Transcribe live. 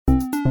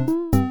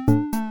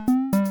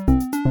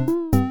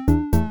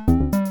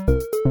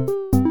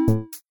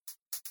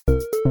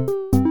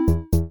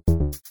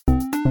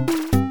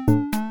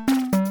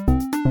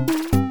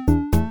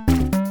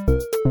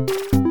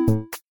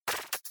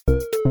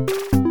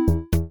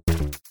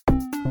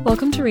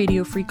Welcome to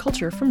Radio Free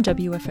Culture from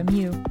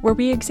WFMU, where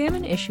we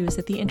examine issues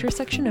at the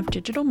intersection of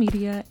digital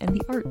media and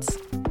the arts.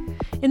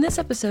 In this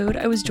episode,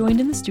 I was joined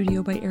in the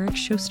studio by Eric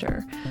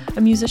Schuster,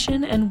 a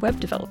musician and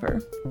web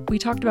developer. We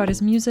talked about his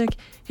music,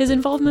 his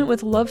involvement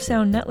with Love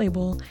Sound net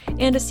label,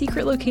 and a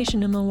secret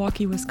location in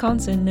Milwaukee,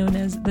 Wisconsin known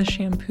as the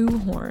Shampoo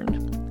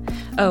Horn.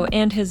 Oh,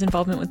 and his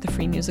involvement with the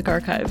Free Music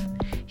Archive.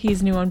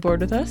 He's new on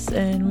board with us,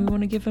 and we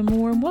want to give him a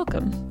warm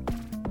welcome.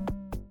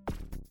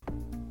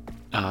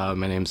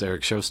 My name's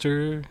Eric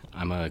Schuster.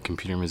 I'm a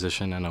computer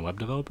musician and a web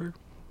developer.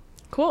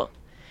 Cool.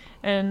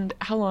 And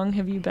how long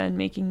have you been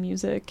making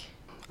music?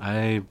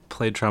 I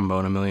played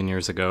trombone a million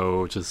years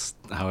ago, which is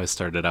how I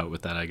started out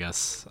with that, I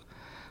guess. I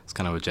was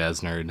kind of a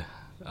jazz nerd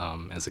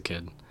as a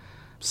kid.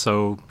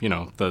 So, you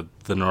know, the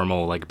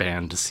normal, like,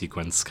 band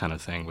sequence kind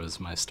of thing was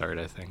my start,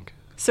 I think.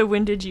 So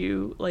when did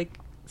you, like,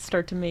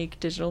 start to make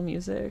digital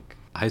music?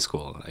 High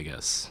school, I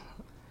guess.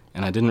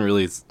 And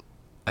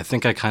I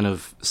think I kind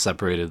of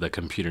separated the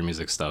computer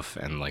music stuff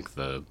and, like,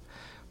 the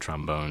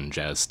trombone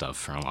jazz stuff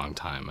for a long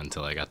time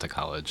until I got to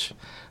college.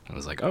 I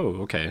was like, oh,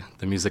 okay,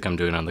 the music I'm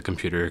doing on the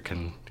computer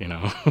can, you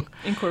know...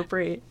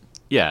 incorporate.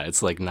 Yeah,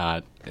 it's like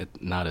not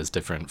as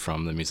different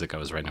from the music I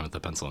was writing with the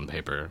pencil and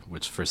paper,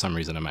 which for some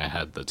reason in my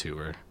head the two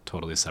were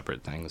totally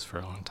separate things for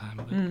a long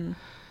time.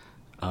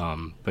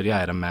 But yeah,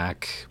 I had a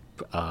Mac,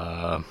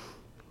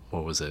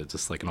 what was it?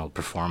 Just like an old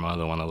Performa,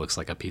 the one that looks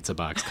like a pizza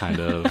box kind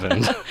of,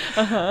 and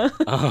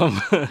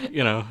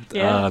you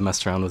know,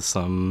 messed around with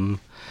some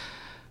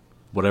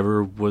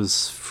whatever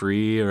was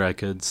free or I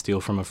could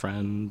steal from a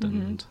friend,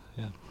 and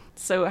yeah.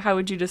 So how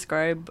would you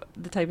describe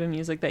the type of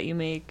music that you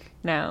make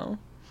now?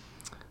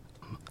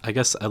 I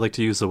guess I like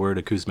to use the word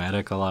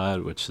acousmatic a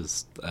lot, which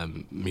is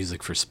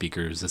music for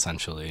speakers,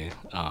 essentially,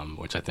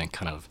 which I think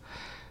kind of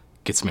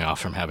gets me off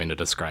from having to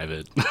describe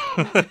it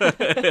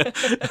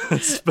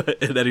but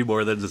in any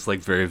more than just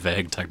like very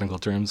vague technical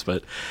terms.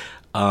 But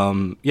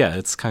yeah,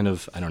 it's kind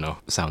of, I don't know,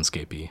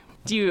 soundscapey.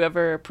 Do you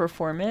ever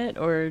perform it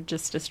or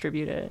just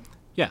distribute it?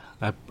 Yeah,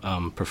 I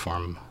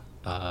perform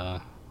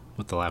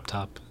with the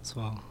laptop as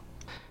well.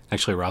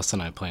 Actually, Ross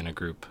and I play in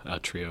a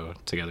trio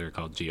together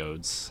called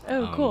Geodes.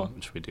 Oh, cool.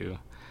 Which we do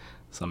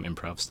some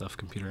improv stuff,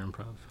 computer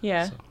improv.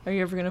 Yeah. So. Are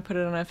you ever going to put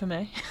it on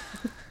FMA?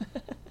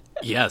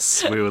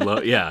 Yes, we would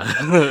love. Yeah,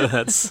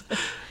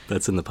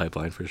 that's in the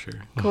pipeline for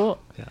sure. Cool.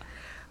 Yeah.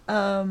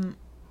 And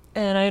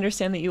I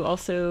understand that you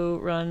also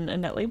run a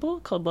net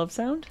label called Love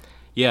Sound.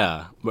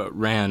 Yeah, but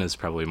ran is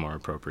probably more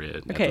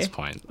appropriate at this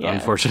point. Yeah.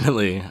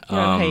 Unfortunately, you're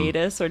on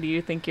hiatus, or do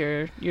you think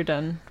you're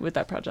done with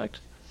that project?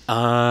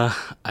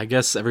 I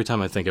guess every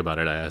time I think about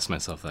it, I ask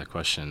myself that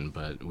question.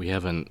 But we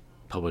haven't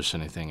published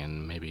anything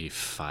in maybe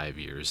 5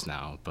 years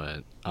now,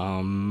 but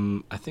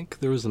I think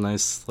there was a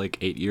nice like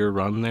 8-year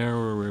run there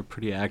where we were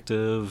pretty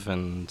active,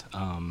 and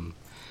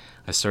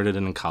I started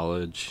in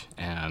college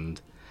and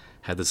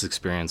had this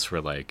experience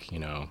where, like, you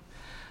know,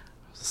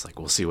 I was just like,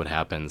 we'll see what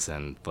happens,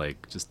 and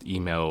like just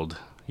emailed,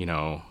 you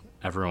know,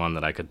 everyone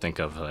that I could think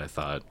of that I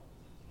thought,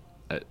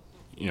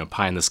 you know,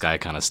 pie in the sky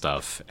kind of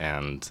stuff.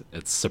 And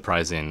it's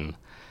surprising,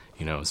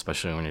 you know,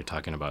 especially when you're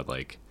talking about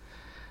like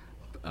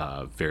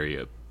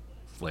very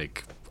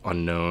like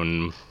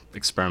unknown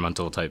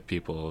experimental type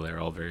people. They're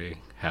all very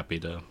happy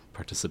to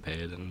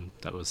participate, and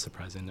that was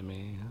surprising to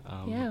me.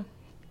 Yeah.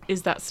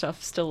 Is that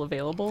stuff still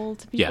available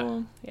to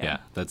people? Yeah.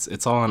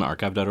 It's all on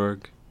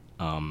archive.org,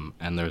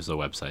 and there's a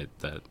website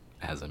that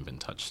hasn't been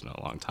touched in a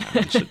long time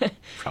and should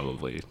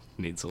probably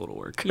needs a little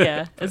work.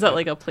 Yeah. Is that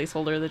like a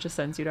placeholder that just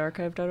sends you to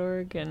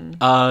archive.org? And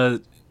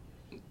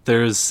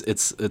it's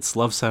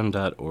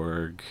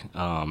lovesound.org,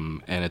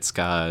 and it's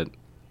got,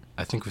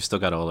 I think we've still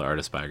got all the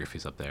artist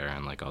biographies up there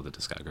and like all the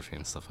discography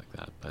and stuff like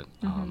that, but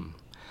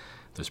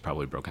there's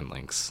probably broken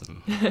links,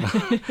 and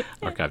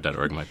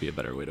archive.org might be a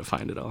better way to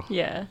find it all.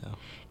 Yeah.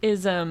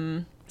 Is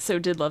so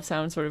did Love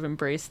Sound sort of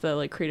embrace the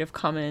like Creative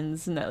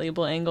Commons net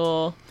label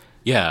angle?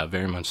 Yeah,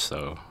 very much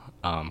so.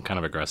 Kind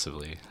of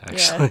aggressively,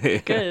 actually. Yeah,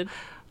 good.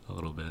 A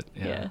little bit.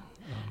 Yeah.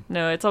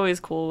 No, it's always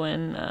cool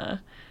when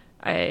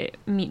I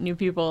meet new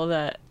people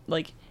that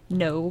like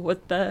know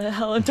what the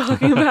hell I'm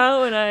talking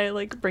about when I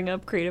like bring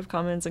up Creative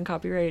Commons and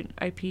copyright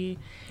IP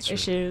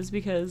issues,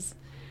 because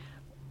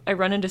I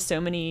run into so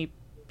many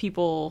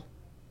people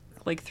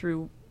like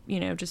through, you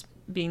know, just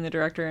being the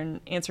director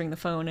and answering the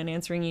phone and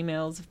answering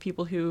emails of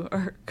people who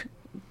are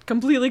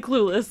completely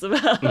clueless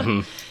about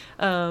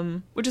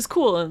which is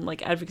cool, and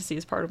like advocacy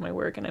is part of my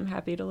work, and I'm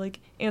happy to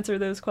like answer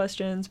those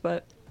questions,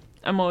 but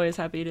I'm always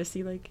happy to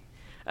see like,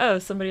 oh,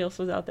 somebody else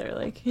was out there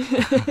like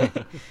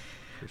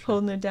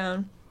holding it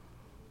down.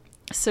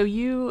 So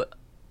you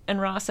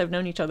and Ross have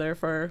known each other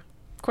for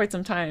quite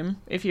some time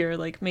if you're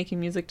like making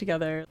music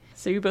together.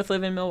 So you both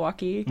live in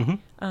Milwaukee.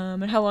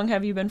 And how long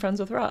have you been friends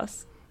with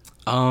Ross?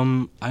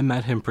 I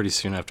met him pretty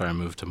soon after I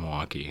moved to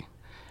Milwaukee,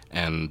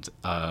 And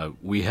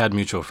we had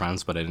mutual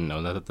friends, but I didn't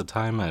know that at the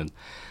time. And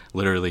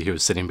literally, he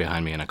was sitting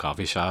behind me in a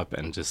coffee shop,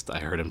 and I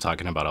heard him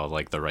talking about all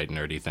like the right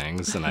nerdy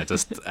things, and I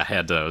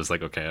was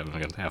like, okay, I'm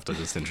gonna have to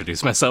just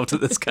introduce myself to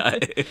this guy.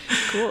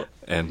 Cool.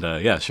 And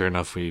yeah, sure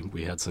enough,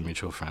 we had some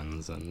mutual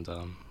friends,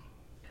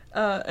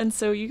 and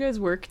so you guys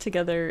work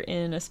together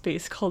in a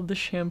space called the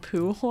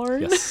Shampoo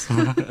Horn. yes.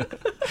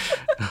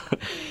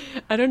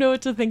 I don't know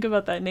what to think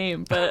about that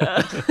name,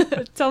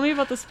 but tell me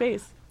about the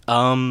space.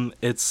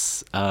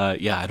 It's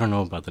I don't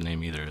know about the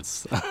name either.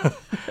 It's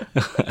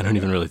I don't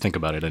even really think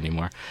about it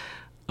anymore.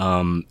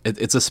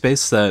 It's a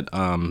space that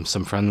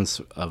some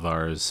friends of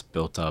ours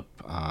built up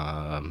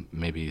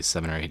maybe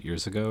 7 or 8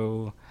 years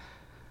ago,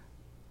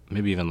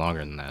 maybe even longer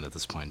than that at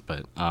this point.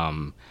 But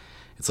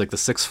it's like the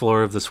 6th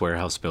floor of this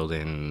warehouse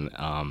building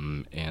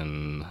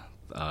in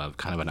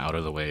kind of an out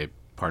of the way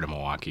part of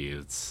Milwaukee.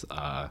 It's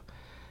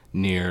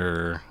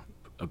near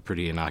a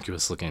pretty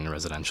innocuous looking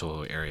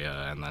residential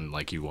area, and then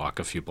like you walk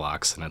a few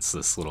blocks and it's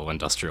this little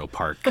industrial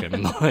park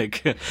and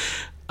like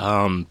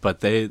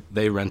but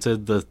they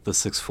rented the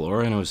 6th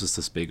floor, and it was just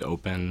this big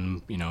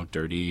open,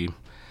 dirty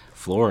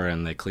floor,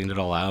 and they cleaned it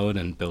all out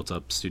and built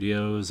up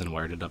studios and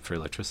wired it up for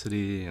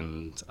electricity,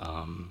 and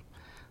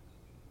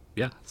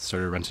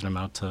started renting them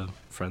out to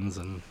friends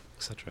and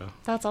etc.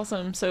 That's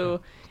awesome. So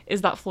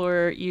is that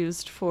floor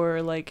used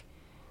for like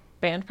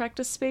band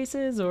practice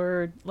spaces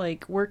or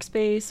like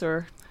workspace,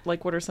 or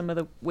like what are some of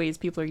the ways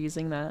people are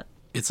using that?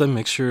 It's a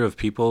mixture of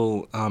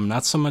people,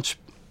 not so much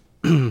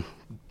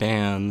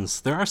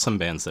bands. There are some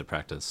bands that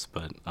practice,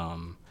 but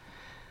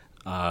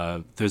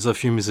there's a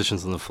few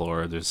musicians on the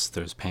floor.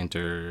 There's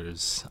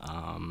painters,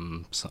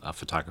 a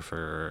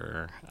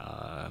photographer,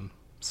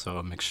 so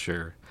a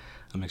mixture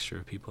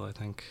of people, I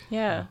think.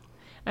 Yeah.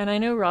 And I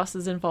know Ross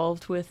is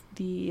involved with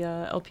the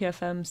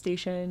LPFM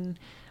station.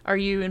 Are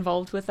you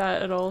involved with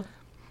that at all?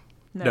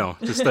 No,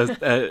 just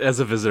as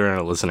a visitor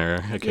and a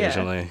listener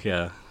occasionally,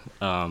 yeah.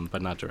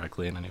 But not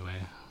directly in any way.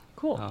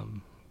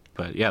 Cool.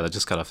 But yeah, that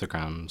just got off the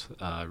ground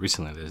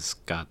recently. They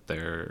just got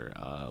their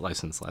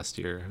license last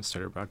year,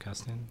 started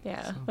broadcasting.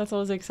 Yeah, so. That's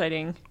always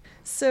exciting.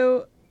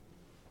 So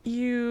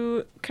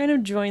you kind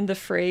of joined the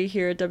fray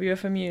here at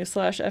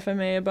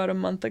WFMU/FMA about a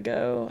month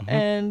ago. Mm-hmm.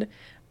 And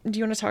do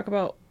you want to talk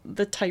about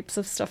the types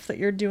of stuff that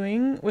you're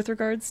doing with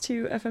regards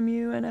to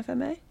FMU and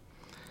FMA?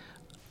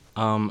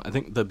 I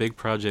think the big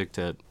project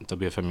at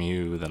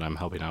WFMU that I'm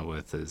helping out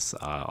with is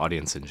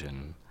Audience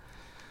Engine,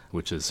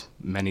 which is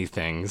many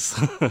things.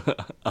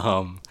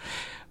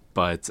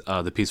 But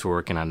the piece we're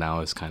working on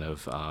now is kind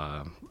of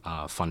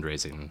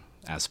fundraising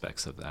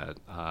aspects of that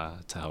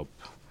to help.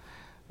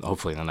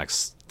 Hopefully, the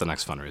next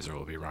fundraiser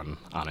will be run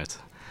on it.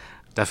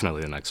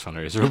 Definitely, the next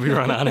fundraiser will be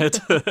run on it.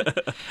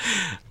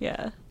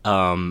 Yeah.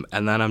 And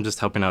then I'm just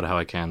helping out how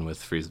I can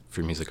with Free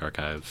Music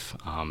Archive.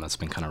 That's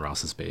been kind of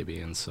Ross's baby,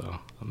 and so.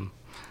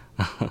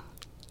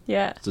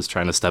 Yeah. Just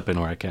trying to step in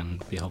where I can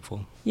be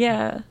helpful.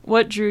 Yeah.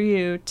 What drew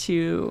you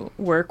to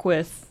work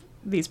with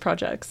these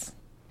projects?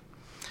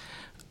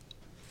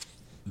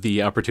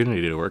 The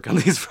opportunity to work on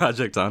these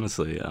projects,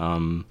 honestly.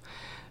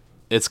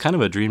 It's kind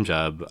of a dream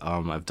job.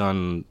 I've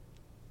done,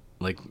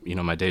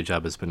 my day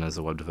job has been as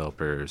a web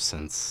developer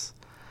since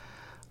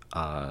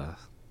I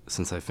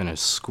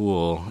finished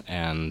school,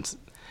 and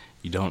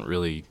you don't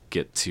really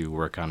get to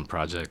work on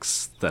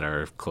projects that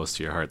are close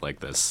to your heart like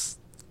this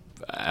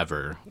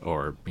ever,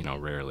 or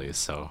rarely.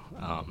 So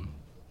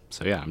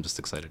yeah, I'm just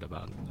excited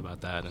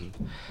about that, and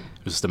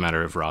it was just a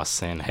matter of Ross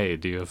saying, hey,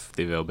 do you have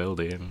the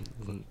availability?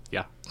 And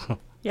yeah.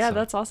 Yeah, so,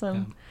 that's awesome.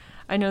 Yeah.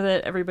 I know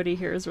that everybody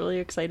here is really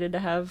excited to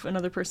have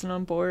another person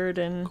on board,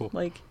 and cool.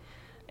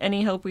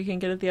 Any help we can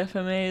get at the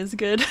FMA is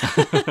good.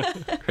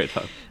 Great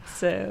help.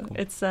 So cool.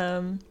 It's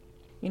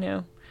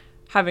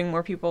having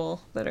more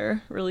people that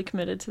are really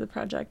committed to the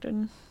project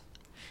and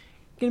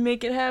gonna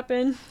make it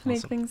happen,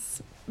 make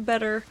things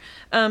better.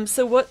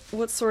 So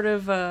what sort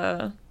of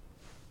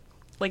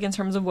in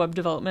terms of web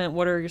development,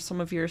 what are some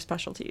of your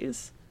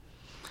specialties?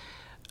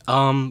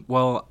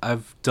 Well,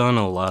 I've done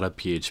a lot of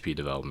PHP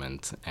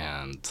development,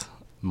 and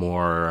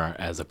more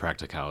as a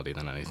practicality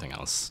than anything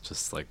else,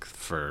 just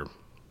for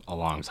a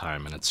long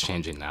time, and it's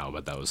changing now,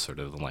 but that was sort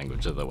of the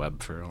language of the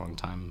web for a long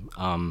time.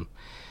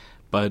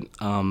 But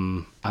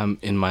I'm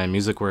in my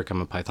music work,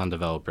 I'm a Python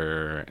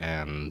developer,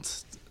 and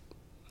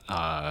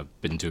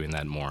been doing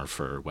that more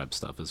for web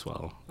stuff as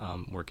well,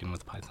 working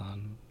with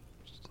Python.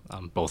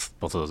 Both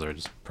of those are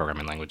just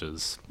programming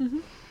languages. Mm-hmm.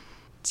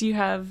 Do you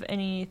have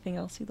anything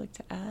else you'd like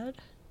to add?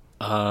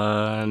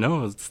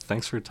 No,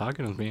 thanks for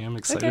talking with me. I'm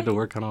excited to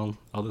work on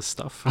all this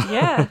stuff.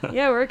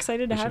 Yeah, we're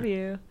excited to have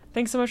you.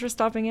 Thanks so much for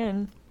stopping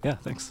in. Yeah,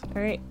 thanks.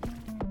 All right.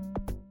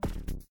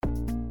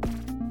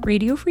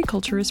 Radio Free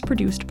Culture is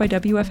produced by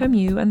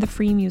WFMU and the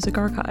Free Music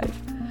Archive.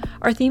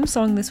 Our theme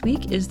song this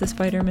week is The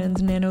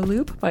Spider-Man's Nano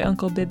Loop by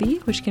Uncle Bibby,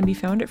 which can be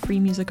found at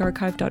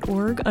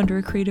freemusicarchive.org under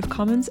a Creative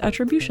Commons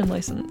Attribution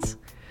License.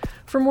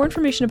 For more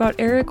information about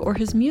Eric or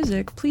his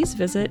music, please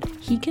visit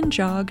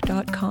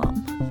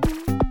hecanjog.com.